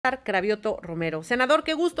César Cravioto Romero. Senador,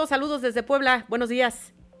 qué gusto, saludos desde Puebla, buenos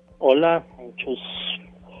días. Hola, muchos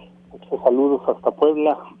saludos hasta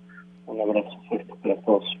Puebla, un abrazo fuerte para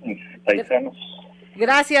todos mis paisanos.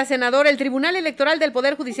 Gracias, senador. El Tribunal Electoral del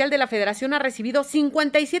Poder Judicial de la Federación ha recibido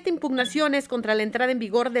 57 impugnaciones contra la entrada en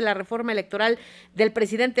vigor de la reforma electoral del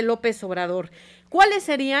presidente López Obrador. ¿Cuáles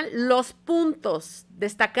serían los puntos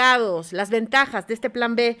destacados, las ventajas de este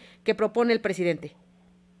plan B que propone el presidente?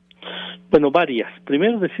 Bueno, varias.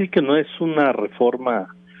 Primero decir que no es una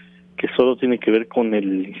reforma que solo tiene que ver con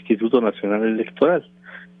el Instituto Nacional Electoral.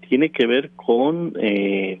 Tiene que ver con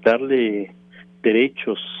darle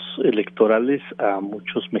derechos electorales a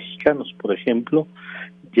muchos mexicanos. Por ejemplo,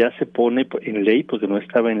 ya se pone en ley, porque no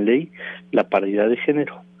estaba en ley, la paridad de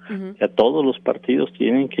género. Ya todos los partidos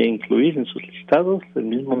tienen que incluir en sus listados el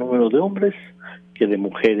mismo número de hombres que de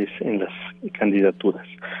mujeres en las candidaturas.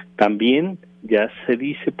 También ya se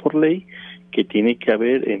dice por ley que tiene que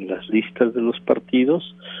haber en las listas de los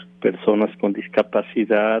partidos personas con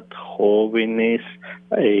discapacidad, jóvenes,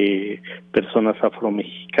 personas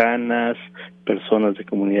afromexicanas, personas de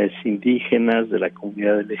comunidades indígenas, de la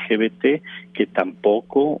comunidad LGBT,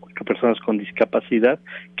 personas con discapacidad,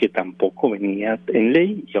 que tampoco venía en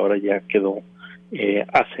ley y ahora ya quedó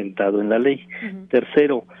asentado en la ley.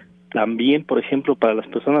 Tercero, también, por ejemplo, para las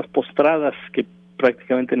personas postradas que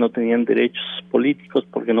prácticamente no tenían derechos políticos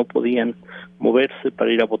porque no podían moverse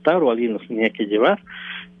para ir a votar o alguien los tenía que llevar,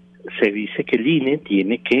 se dice que el INE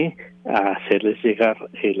tiene que hacerles llegar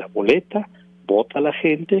la boleta, vota la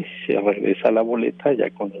gente, se regresa la boleta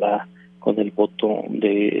ya con el voto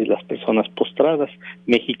de las personas postradas.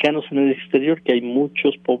 Mexicanos en el exterior, que hay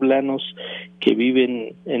muchos poblanos que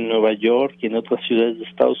viven en Nueva York y en otras ciudades de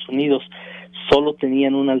Estados Unidos, solo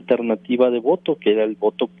tenían una alternativa de voto, que era el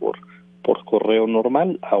voto por correo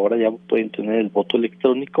normal. Ahora ya pueden tener el voto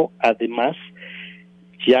electrónico. Además,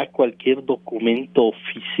 ya cualquier documento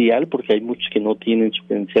oficial, porque hay muchos que no tienen su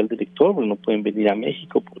credencial de elector, porque no pueden venir a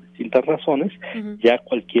México por distintas razones, ya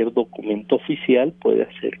cualquier documento oficial puede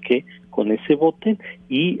hacer que con ese voten,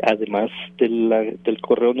 y además del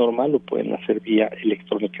correo normal lo pueden hacer vía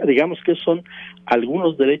electrónica. Digamos que son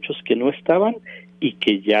algunos derechos que no estaban y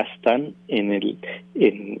que ya están en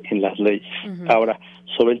las leyes. Ahora,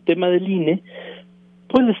 sobre el tema del INE,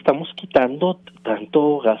 pues le estamos quitando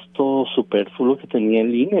tanto gasto superfluo que tenía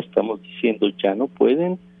el INE. Estamos diciendo ya no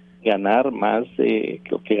pueden ganar más de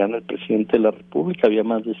lo que gana el presidente de la República. Había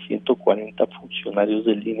más de 140 funcionarios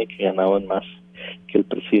del INE que ganaban más que el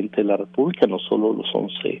presidente de la República, no solo los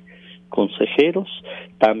 11 consejeros.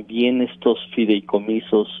 También estos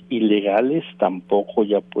fideicomisos ilegales tampoco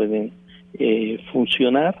ya pueden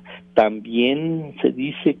funcionar. También se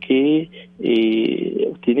dice que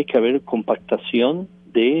tiene que haber compactación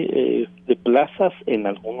de plazas en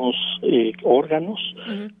algunos órganos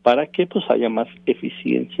para que pues haya más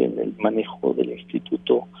eficiencia en el manejo del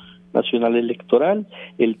Instituto Nacional Electoral.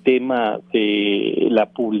 El tema de la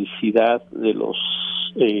publicidad de los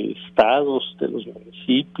estados, de los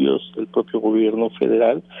municipios, del propio gobierno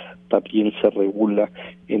federal, también se regula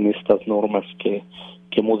en estas normas que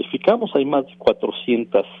modificamos. Hay más de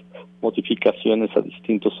 400 modificaciones a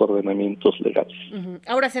distintos ordenamientos legales.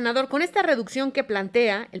 Ahora, senador, con esta reducción que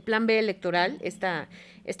plantea el plan B electoral, esta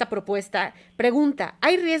propuesta, pregunta,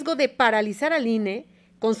 ¿hay riesgo de paralizar al INE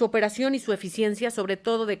con su operación y su eficiencia, sobre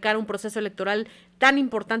todo de cara a un proceso electoral tan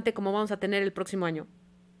importante como vamos a tener el próximo año?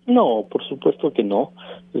 No, por supuesto que no.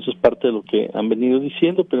 Eso es parte de lo que han venido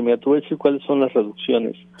diciendo, pero me atrevo a decir cuáles son las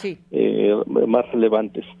reducciones más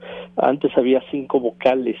relevantes. Antes había 5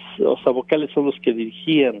 vocales, o sea, vocales son los que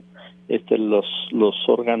dirigían los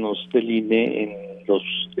órganos del INE en los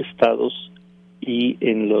estados y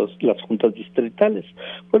en las juntas distritales.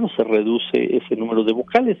 Bueno, se reduce ese número de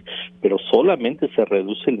vocales, pero solamente se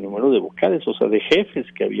reduce el número de vocales, o sea, de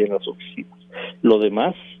jefes que había en las oficinas. Lo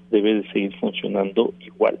demás debe de seguir funcionando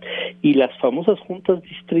igual. Y las famosas juntas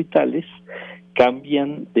distritales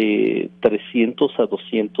cambian de 300 a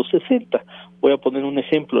 260. Voy a poner un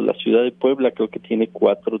ejemplo. La ciudad de Puebla creo que tiene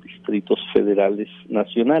 4 distritos federales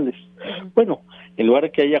nacionales. Bueno, en lugar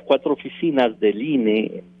de que haya 4 oficinas del INE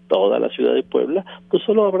en toda la ciudad de Puebla, pues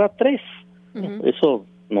solo habrá 3. Eso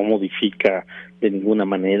no modifica de ninguna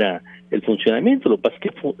manera el funcionamiento. Lo que pasa es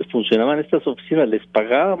que funcionaban estas oficinas, les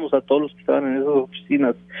pagábamos a todos los que estaban en esas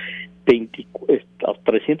oficinas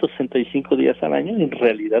 365 días al año, y en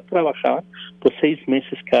realidad trabajaban pues 6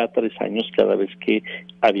 meses cada 3 años cada vez que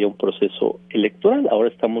había un proceso electoral. Ahora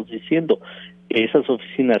estamos diciendo esas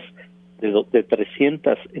oficinas de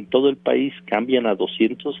 300 en todo el país cambian a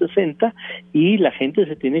 260 y la gente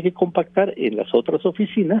se tiene que compactar en las otras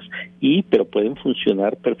oficinas, pero pueden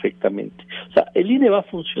funcionar perfectamente. O sea, el INE va a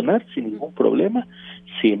funcionar sin ningún problema,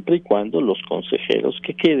 siempre y cuando los consejeros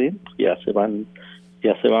que queden, ya se van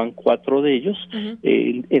 4 de ellos,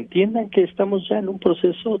 entiendan que estamos ya en un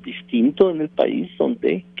proceso distinto en el país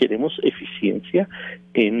donde queremos eficiencia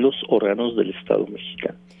en los órganos del Estado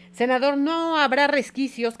mexicano. Senador, ¿no habrá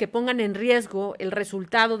resquicios que pongan en riesgo el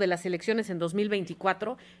resultado de las elecciones en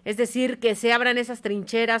 2024? Es decir, que se abran esas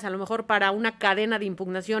trincheras a lo mejor para una cadena de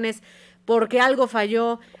impugnaciones porque algo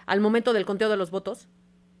falló al momento del conteo de los votos.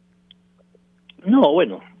 No,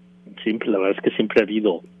 bueno, la verdad es que siempre ha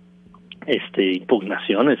habido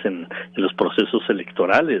impugnaciones en los procesos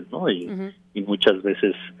electorales, ¿no? Y muchas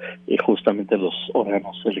veces justamente los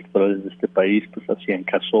órganos electorales de este país pues hacían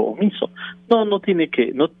caso omiso.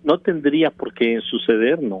 No tendría por qué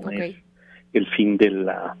suceder, no es el fin de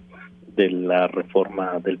la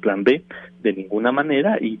reforma del Plan B de ninguna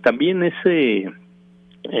manera, y también ese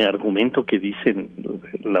argumento que dicen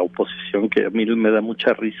la oposición, que a mí me da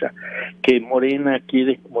mucha risa, que Morena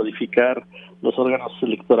quiere modificar los órganos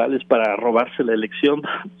electorales para robarse la elección.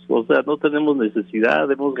 O sea, no tenemos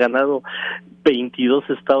necesidad, hemos ganado 22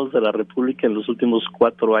 estados de la República en los últimos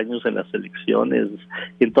 4 años en las elecciones,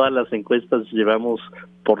 en todas las encuestas llevamos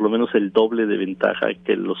por lo menos el doble de ventaja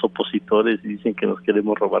que los opositores, dicen que nos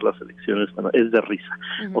queremos robar las elecciones. Bueno, es de risa.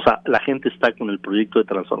 O sea, la gente está con el proyecto de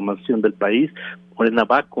transformación del país. Morena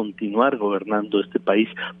va a continuar gobernando este país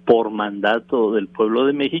por mandato del pueblo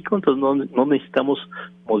de México, entonces no necesitamos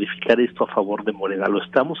modificar esto a favor de Morena, lo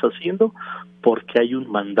estamos haciendo porque hay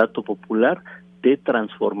un mandato popular de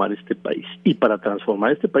transformar este país, y para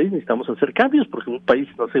transformar este país necesitamos hacer cambios, porque un país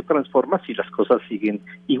no se transforma si las cosas siguen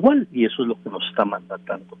igual, y eso es lo que nos está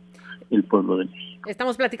mandatando el pueblo de México.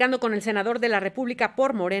 Estamos platicando con el senador de la República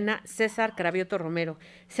por Morena, César Cravioto Romero.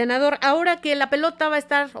 Senador, ahora que la pelota va a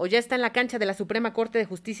estar o ya está en la cancha de la Suprema Corte de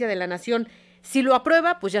Justicia de la Nación, si lo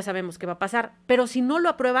aprueba, pues ya sabemos qué va a pasar, pero si no lo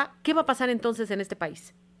aprueba, ¿qué va a pasar entonces en este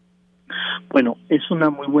país? Bueno, es una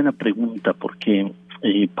muy buena pregunta, porque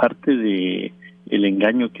parte de el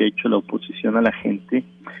engaño que ha hecho la oposición a la gente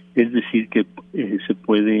es decir que se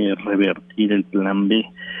puede revertir el Plan B.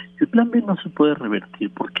 El Plan B no se puede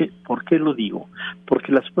revertir. ¿Por qué lo digo?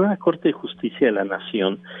 Porque la Suprema Corte de Justicia de la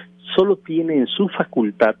Nación solo tiene en su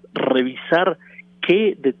facultad revisar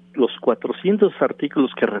qué de los 400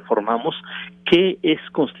 artículos que reformamos, qué es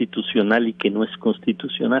constitucional y qué no es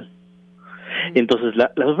constitucional. Entonces,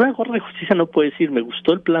 la Suprema Corte de Justicia no puede decir, me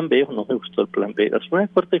gustó el Plan B o no me gustó el Plan B. La Suprema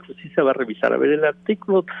Corte de Justicia va a revisar, a ver, el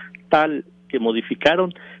artículo tal que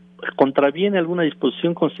modificaron, ¿contraviene alguna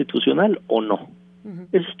disposición constitucional o no?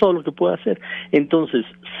 Eso es todo lo que puede hacer. Entonces,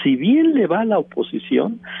 si bien le va a la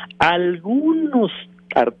oposición, algunos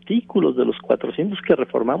artículos de los 400 que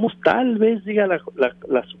reformamos, tal vez diga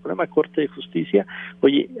la Suprema Corte de Justicia,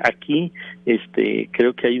 oye, aquí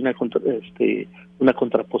creo que hay una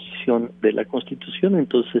contraposición de la Constitución,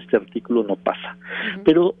 entonces este artículo no pasa.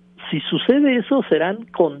 Pero si sucede eso, serán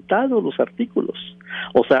contados los artículos.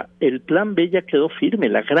 O sea, el Plan B ya quedó firme,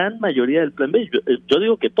 la gran mayoría del Plan B. Yo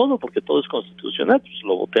digo que todo, porque todo es constitucional, pues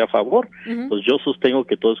lo voté a favor, pues yo sostengo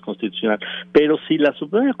que todo es constitucional. Pero si la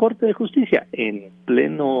Suprema Corte de Justicia, en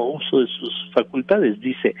pleno uso de sus facultades,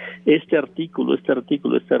 dice este artículo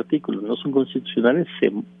no son constitucionales,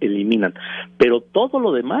 se eliminan. Pero todo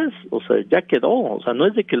lo demás, o sea, ya quedó. O sea, no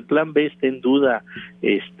es de que el Plan B esté en duda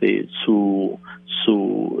su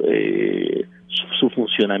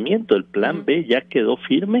funcionamiento. El Plan B ya quedó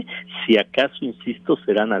firme, si acaso, insisto,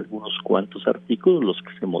 serán algunos cuantos artículos los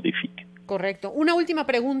que se modifiquen. Correcto. Una última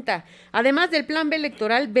pregunta. Además del Plan B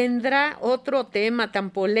electoral, ¿vendrá otro tema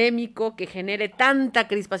tan polémico que genere tanta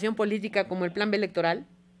crispación política como el Plan B electoral?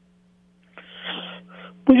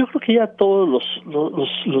 Pues yo creo que ya todos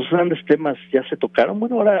los grandes temas ya se tocaron.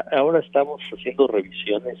 Bueno, ahora estamos haciendo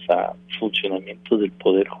revisiones a funcionamiento del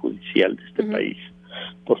Poder Judicial de este país,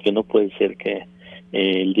 porque no puede ser que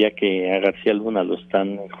el día que a García Luna lo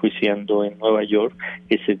están enjuiciando en Nueva York,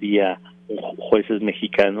 ese día jueces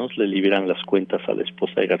mexicanos le liberan las cuentas a la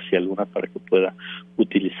esposa de García Luna para que pueda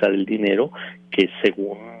utilizar el dinero que,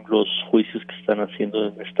 según los juicios que están haciendo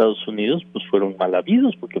en Estados Unidos, pues fueron mal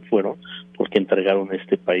habidos, porque entregaron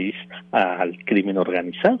este país al crimen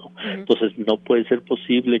organizado. Entonces no puede ser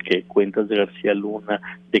posible que cuentas de García Luna,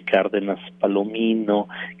 de Cárdenas Palomino,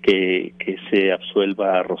 que se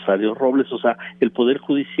absuelva a Rosario Robles. O sea, el Poder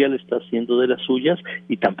Judicial está haciendo de las suyas,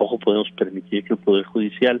 y tampoco podemos permitir que el Poder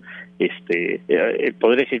Judicial el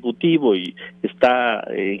Poder Ejecutivo y está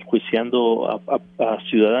enjuiciando a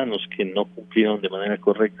ciudadanos que no cumplieron de manera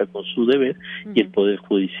correcta con su deber, y el Poder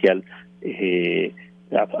Judicial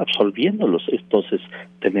absolviéndolos. Entonces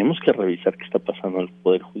tenemos que revisar qué está pasando en el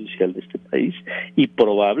Poder Judicial de este país, y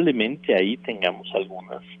probablemente ahí tengamos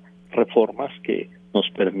algunas reformas que nos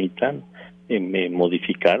permitan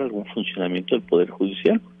modificar algún funcionamiento del Poder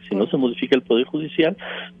Judicial. Porque si no se modifica el Poder Judicial,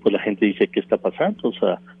 pues la gente dice ¿qué está pasando? O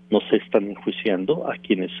sea, no se están enjuiciando a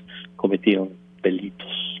quienes cometieron delitos.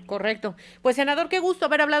 Correcto. Pues, senador, qué gusto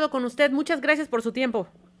haber hablado con usted. Muchas gracias por su tiempo.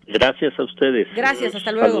 Gracias a ustedes. Gracias,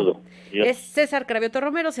 hasta luego. Saludo. Es César Cravioto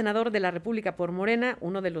Romero, senador de la República por Morena,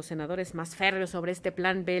 uno de los senadores más férreos sobre este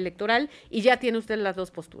plan B electoral, y ya tiene usted las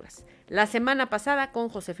dos posturas. La semana pasada con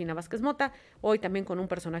Josefina Vázquez Mota, hoy también con un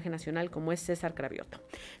personaje nacional como es César Cravioto.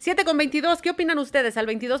 7:22, ¿qué opinan ustedes? Al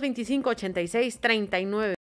 22 25 86 39.